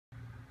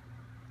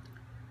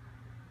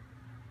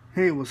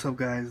Hey, what's up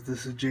guys?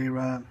 This is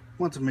J-Rod.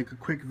 Want to make a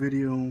quick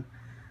video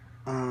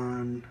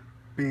on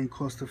being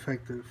cost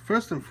effective.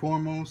 First and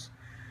foremost,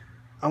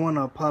 I want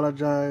to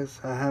apologize.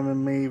 I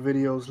haven't made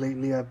videos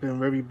lately. I've been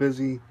very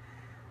busy.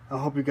 I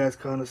hope you guys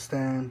can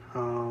understand.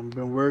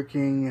 Been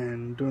working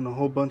and doing a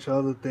whole bunch of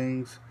other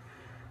things.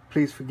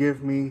 Please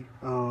forgive me.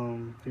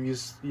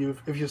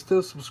 If you're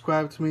still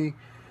subscribed to me,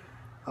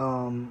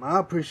 I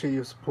appreciate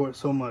your support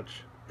so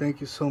much. Thank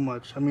you so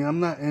much. I mean,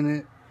 I'm not in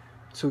it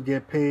to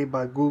get paid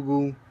by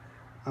Google.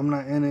 I'm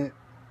not in it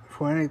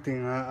for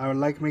anything. I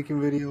like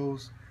making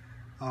videos.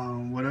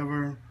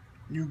 Whatever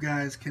you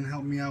guys can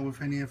help me out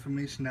with, any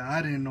information that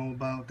I didn't know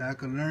about that I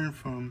could learn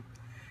from.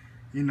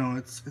 You know,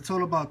 it's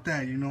all about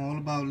that. You know, all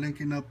about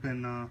linking up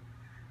and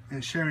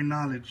sharing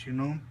knowledge. You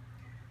know,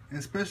 and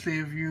especially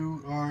if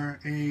you are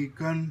a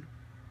gun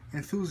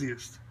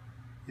enthusiast.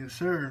 Yes,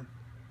 sir.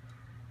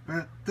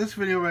 But this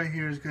video right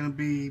here is gonna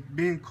be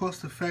being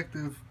cost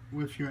effective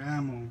with your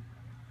ammo.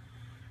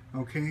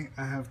 Okay,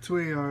 I have two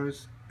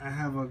ARs. I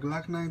have a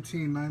Glock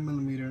 19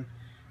 9mm,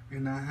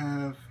 and I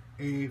have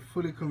a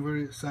fully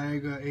converted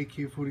Saiga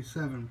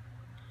AK-47.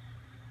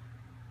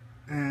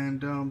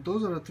 And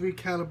those are the three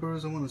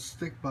calibers I want to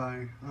stick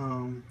by.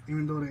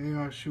 Even though the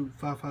AR shoot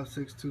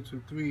 5.56,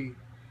 223,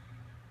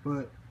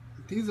 but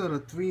these are the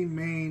three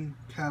main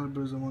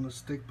calibers I want to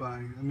stick by.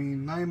 I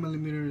mean,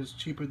 9mm is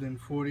cheaper than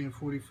 40 and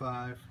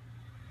 45.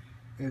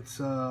 It's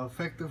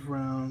effective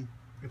round.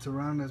 It's a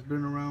round that's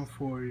been around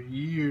for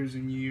years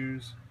and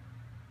years.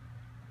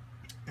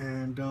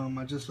 And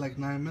I just like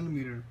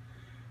 9mm,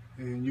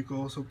 and you can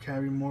also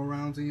carry more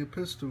rounds in your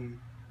pistol.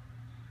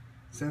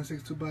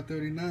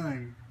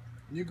 7.62x39.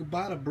 You could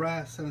buy the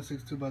brass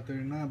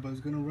 7.62x39, but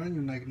it's gonna run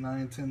you like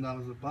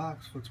 $9-10 a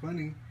box for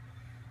 20.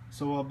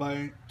 So I'll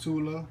buy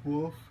Tula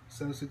Wolf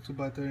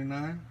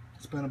 7.62x39.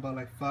 Spend about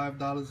like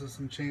 $5 or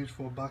some change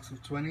for a box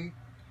of 20,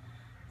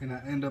 and I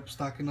end up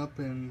stocking up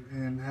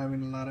and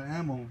having a lot of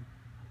ammo,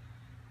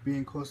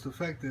 being cost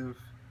effective.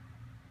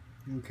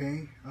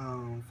 Okay,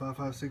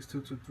 5.56,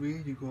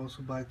 223. You can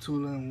also buy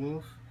Tula and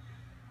Wolf,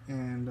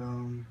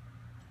 and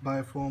buy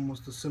it for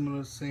almost a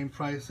similar same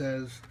price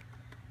as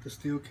the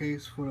steel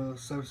case for the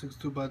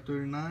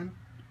 7.62x39.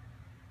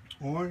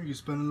 Or you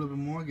spend a little bit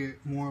more,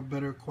 get more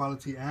better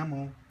quality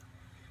ammo,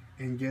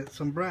 and get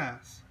some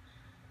brass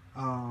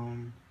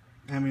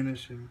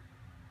ammunition.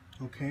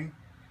 Okay,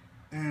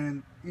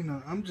 and you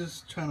know, I'm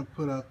just trying to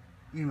put up.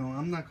 You know,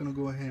 I'm not gonna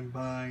go ahead and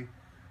buy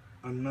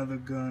another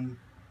gun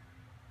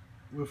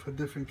with a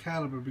different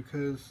caliber,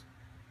 because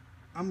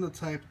I'm the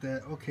type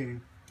that, okay,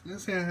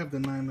 let's say I have the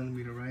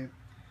 9mm, right?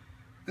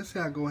 Let's say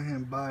I go ahead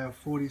and buy a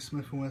 40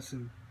 Smith &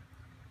 Wesson.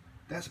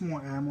 That's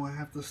more ammo I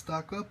have to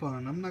stock up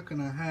on. I'm not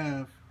gonna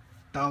have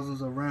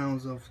thousands of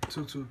rounds of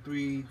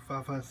 223,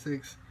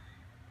 5.56,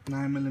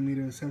 9mm,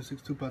 and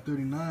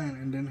 7.62x39,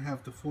 and then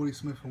have the 40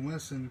 Smith &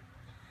 Wesson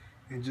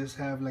and just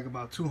have like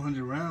about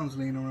 200 rounds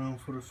laying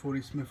around for the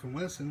 40 Smith &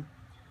 Wesson.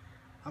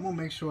 I'm gonna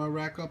make sure I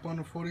rack up on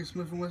the 40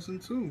 Smith & Wesson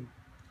too.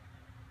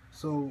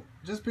 So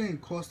just being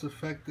cost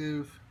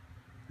effective,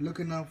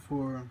 looking out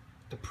for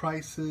the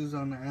prices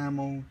on the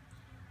ammo,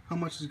 how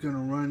much it's going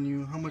to run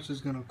you, how much it's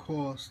going to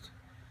cost,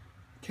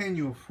 can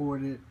you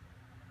afford it.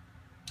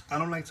 I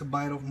don't like to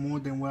bite off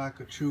more than what I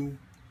could chew,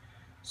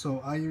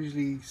 so I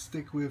usually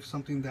stick with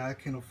something that I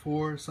can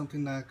afford,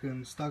 something that I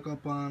can stock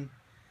up on,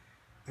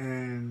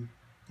 and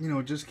you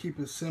know, just keep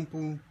it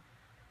simple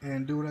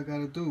and do what I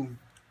gotta do.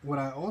 What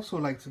I also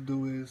like to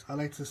do is I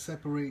like to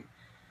separate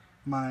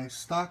my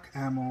stock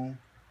ammo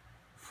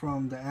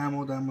from the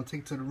ammo that I'm going to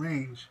take to the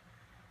range.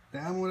 The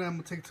ammo that I'm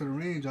going to take to the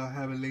range, I'll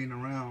have it laying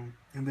around.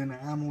 And then the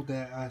ammo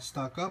that I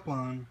stock up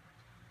on,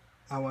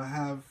 I will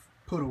have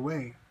put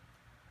away.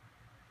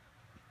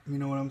 You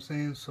know what I'm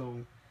saying?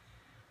 So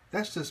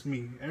that's just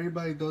me.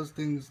 Everybody does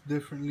things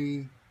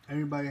differently.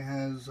 Everybody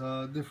has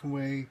a different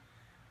way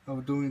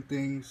of doing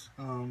things.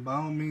 By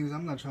all means,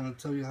 I'm not trying to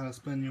tell you how to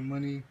spend your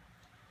money.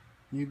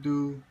 You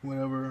do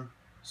whatever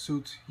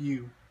suits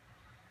you.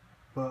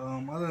 But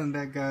other than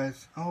that,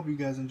 guys, I hope you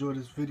guys enjoyed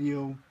this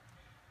video.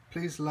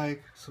 Please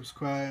like,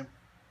 subscribe.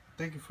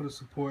 Thank you for the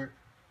support.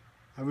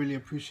 I really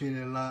appreciate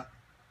it a lot.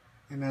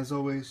 And as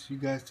always, you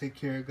guys take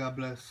care. God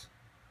bless.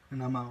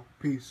 And I'm out.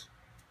 Peace.